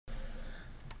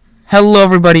Hello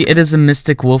everybody, it is a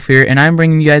Mystic Wolf here, and I'm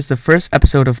bringing you guys the first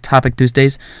episode of Topic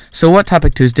Tuesdays. So what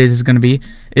Topic Tuesdays is going to be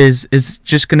is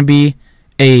just going to be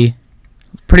a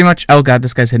pretty much, oh god,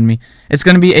 this guy's hitting me. It's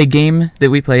going to be a game that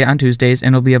we play on Tuesdays,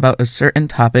 and it'll be about a certain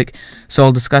topic. So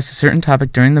I'll discuss a certain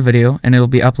topic during the video, and it'll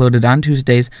be uploaded on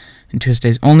Tuesdays, and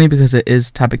Tuesdays only because it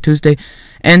is Topic Tuesday.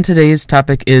 And today's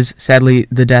topic is, sadly,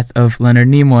 the death of Leonard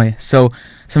Nimoy. So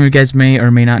some of you guys may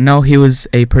or may not know, he was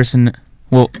a person...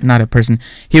 Well, not a person.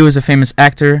 He was a famous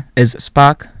actor as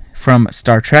Spock from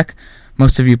Star Trek.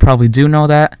 Most of you probably do know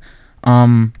that.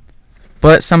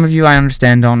 But some of you, I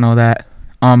understand, don't know that.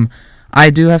 I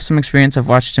do have some experience. I've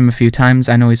watched him a few times.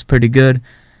 I know he's pretty good.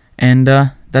 And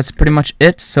that's pretty much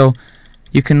it. So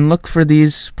you can look for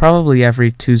these probably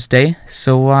every Tuesday.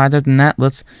 So other than that,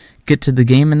 let's get to the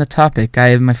game and the topic.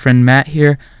 I have my friend Matt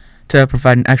here to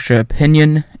provide an extra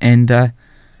opinion and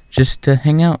just to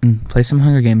hang out and play some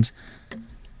Hunger Games.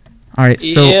 Alright,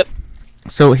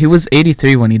 so he was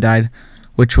 83 when he died,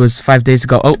 which was 5 days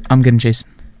ago. Oh, I'm getting chased.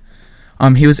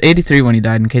 He was 83 when he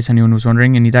died, in case anyone was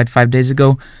wondering, and he died 5 days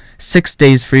ago. 6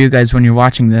 days for you guys when you're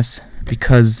watching this,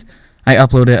 because I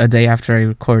uploaded a day after I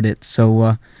recorded it.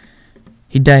 So,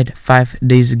 he died 5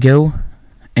 days ago,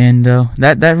 and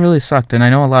that really sucked. And I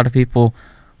know a lot of people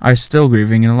are still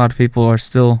grieving, and a lot of people are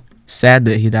still sad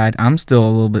that he died. I'm still a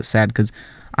little bit sad, because,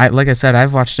 like I said,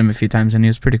 I've watched him a few times, and he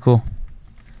was pretty cool.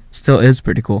 Still is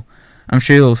pretty cool. I'm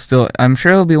sure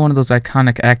he'll be one of those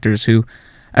iconic actors who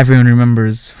everyone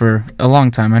remembers for a long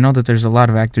time. I know that there's a lot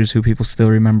of actors who people still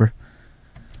remember.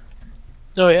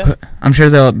 Oh yeah. But I'm sure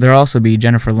there'll also be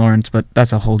Jennifer Lawrence, but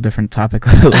that's a whole different topic.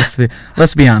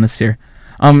 let's be honest here.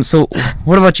 So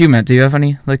what about you, Matt? Do you have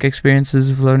any experiences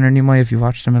of Leonard Nimoy if you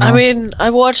watched him at all? I mean, I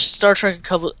watched Star Trek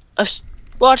I've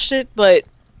watched it, but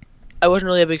I wasn't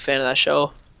really a big fan of that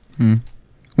show.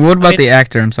 What about the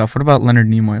actor himself? What about Leonard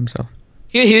Nimoy himself?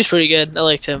 He was pretty good. I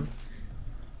liked him.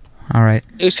 Alright.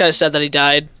 It was kind of sad that he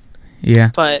died. Yeah.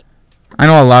 But I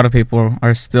know a lot of people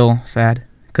are still sad.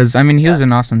 Because, I mean, he was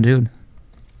an awesome dude.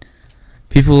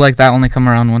 People like that only come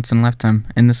around once in a lifetime.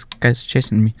 And this guy's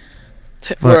chasing me.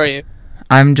 Where are you?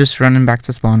 I'm just running back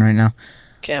to spawn right now.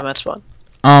 Okay, I'm at spawn.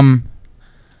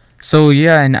 So,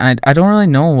 yeah, and I don't really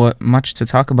know what much to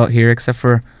talk about here, except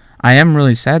for... I am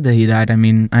really sad that he died. I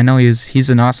mean, I know he's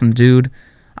an awesome dude.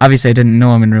 Obviously, I didn't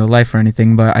know him in real life or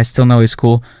anything, but I still know he's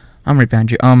cool. I'm right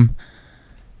behind you.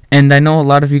 And I know a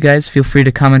lot of you guys. Feel free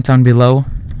to comment down below.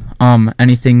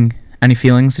 Any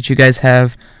feelings that you guys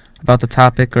have about the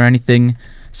topic or anything.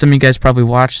 Some of you guys probably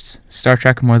watched Star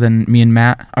Trek more than me and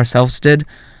Matt ourselves did.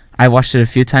 I watched it a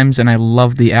few times, and I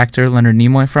loved the actor Leonard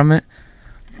Nimoy from it.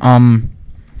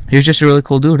 He was just a really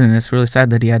cool dude, and it's really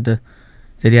sad that he had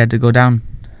to go down.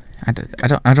 I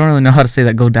don't really know how to say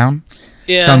that. Go down?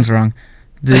 Yeah. Sounds wrong.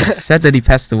 It's sad that he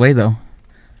passed away, though.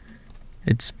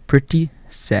 It's pretty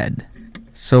sad.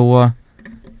 So,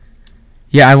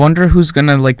 yeah, I wonder who's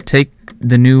gonna, take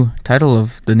the new title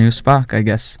of the new Spock, I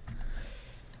guess.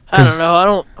 I don't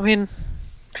know. I mean,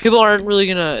 people aren't really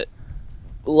gonna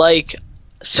like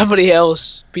somebody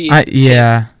else be...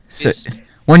 Yeah. So,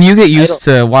 when you get used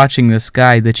to watching this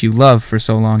guy that you love for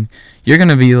so long, you're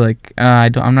gonna be like,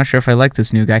 I'm not sure if I like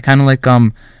this new guy. Kind of like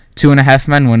 2.5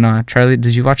 Men when Charlie.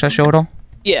 Did you watch that show at all?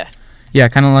 Yeah. Yeah,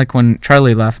 kind of like when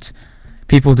Charlie left,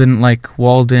 people didn't like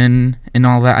Walden and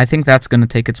all that. I think that's gonna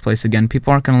take its place again.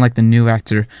 People aren't gonna like the new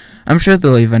actor. I'm sure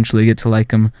they'll eventually get to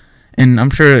like him, and I'm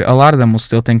sure a lot of them will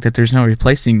still think that there's no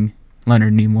replacing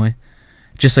Leonard Nimoy,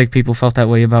 just like people felt that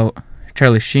way about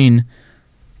Charlie Sheen.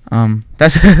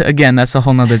 That's that's a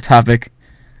whole nother topic.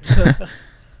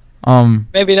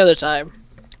 Maybe another time.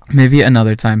 Maybe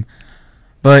another time.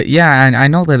 But yeah, I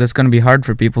know that it's gonna be hard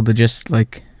for people to just to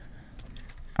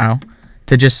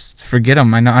just forget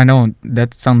him. I know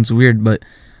that sounds weird, but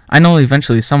I know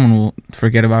eventually someone will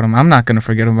forget about him. I'm not gonna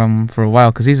forget about him for a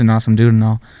while because he's an awesome dude and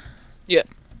all. Yep.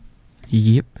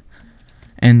 Yep.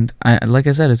 And like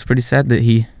I said, it's pretty sad that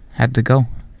he had to go.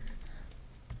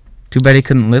 Too bad he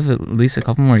couldn't live at least a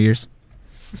couple more years.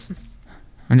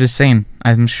 I'm just saying,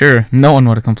 I'm sure no one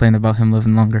would have complained about him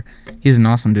living longer. He's an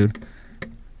awesome dude.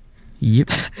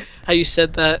 Yep. How you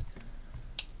said that?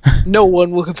 No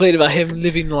one will complain about him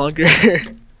living longer.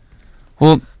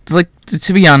 Well,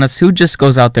 to be honest, who just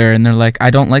goes out there and they're like, I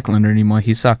don't like Leonard anymore,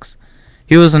 he sucks.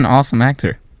 He was an awesome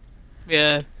actor.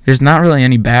 Yeah. There's not really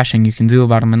any bashing you can do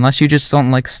about him unless you just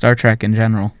don't like Star Trek in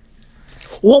general.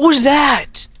 What was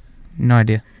that? No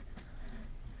idea.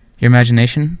 Your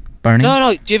imagination? Burning?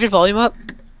 No. Do you have your volume up?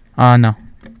 No.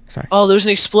 Sorry. Oh, there's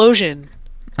an explosion.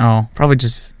 Oh, probably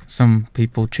just some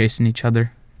people chasing each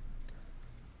other.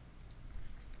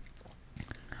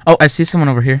 Oh, I see someone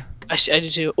over here. I do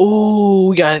too. Oh,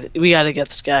 we gotta get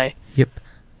this guy. Yep.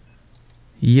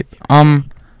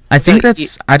 I think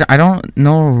that's. I don't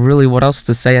know really what else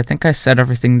to say. I think I said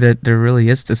everything that there really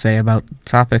is to say about the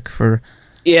topic for.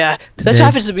 Yeah, today. This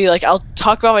happens to me. Like, I'll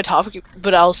talk about my topic,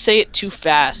 but I'll say it too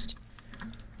fast.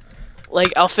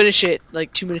 Like, I'll finish it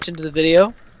like 2 minutes into the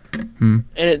video, and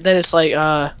then it's like,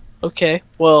 okay,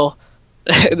 well,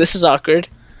 this is awkward.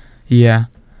 Yeah,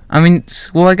 I mean,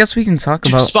 well, I guess we can talk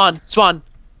about spawn.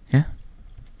 Yeah.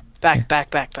 Back.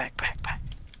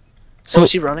 So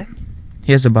is he running?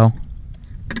 He has a bow.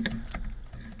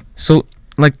 So,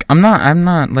 like, I'm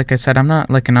not like I said, I'm not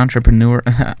like an entrepreneur.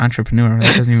 Entrepreneur.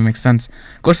 That doesn't even make sense.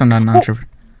 Of course, I'm not an entrepreneur.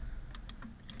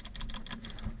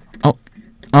 Oh,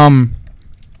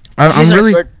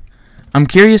 I'm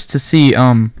curious to see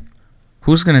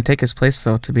who's gonna take his place,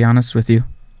 though. To be honest with you,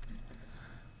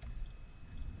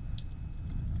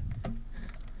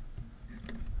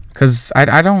 cause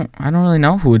I don't really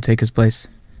know who would take his place.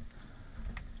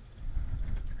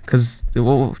 Cause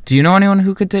well, do you know anyone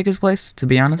who could take his place? To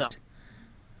be honest,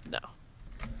 no.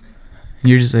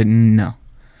 You're just like no.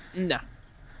 No.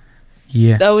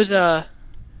 Yeah. That was GG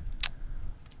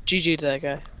to that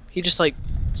guy. He just like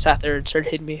sat there and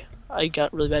started hitting me. I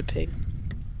got really bad ping.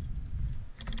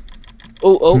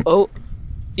 Oh.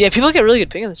 Yeah, people get really good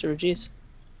ping on the server, jeez.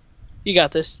 You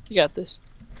got this.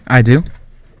 I do.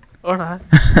 Or not.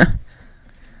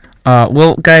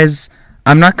 Well, guys,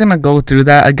 I'm not gonna go through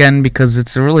that again because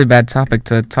it's a really bad topic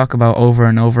to talk about over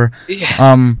and over.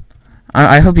 Yeah.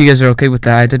 I hope you guys are okay with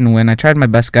that. I didn't win. I tried my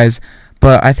best, guys.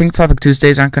 But I think Topic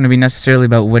Tuesdays aren't going to be necessarily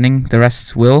about winning. The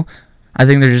rest will. I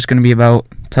think they're just going to be about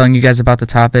telling you guys about the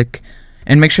topic.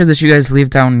 And make sure that you guys leave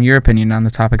down your opinion on the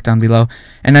topic down below.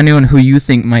 And anyone who you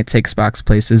think might take Spock's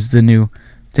place is the new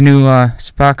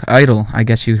Spock idol, I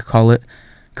guess you could call it.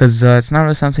 Because it's not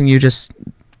really something you just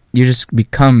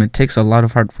become. It takes a lot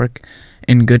of hard work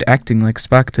and good acting like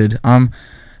Spock did.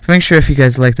 Make sure if you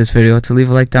guys like this video to leave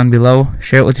a like down below.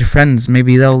 Share it with your friends.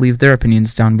 Maybe they'll leave their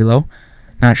opinions down below.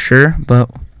 Not sure,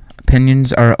 but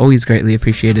opinions are always greatly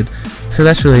appreciated. So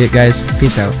that's really it, guys.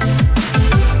 Peace out.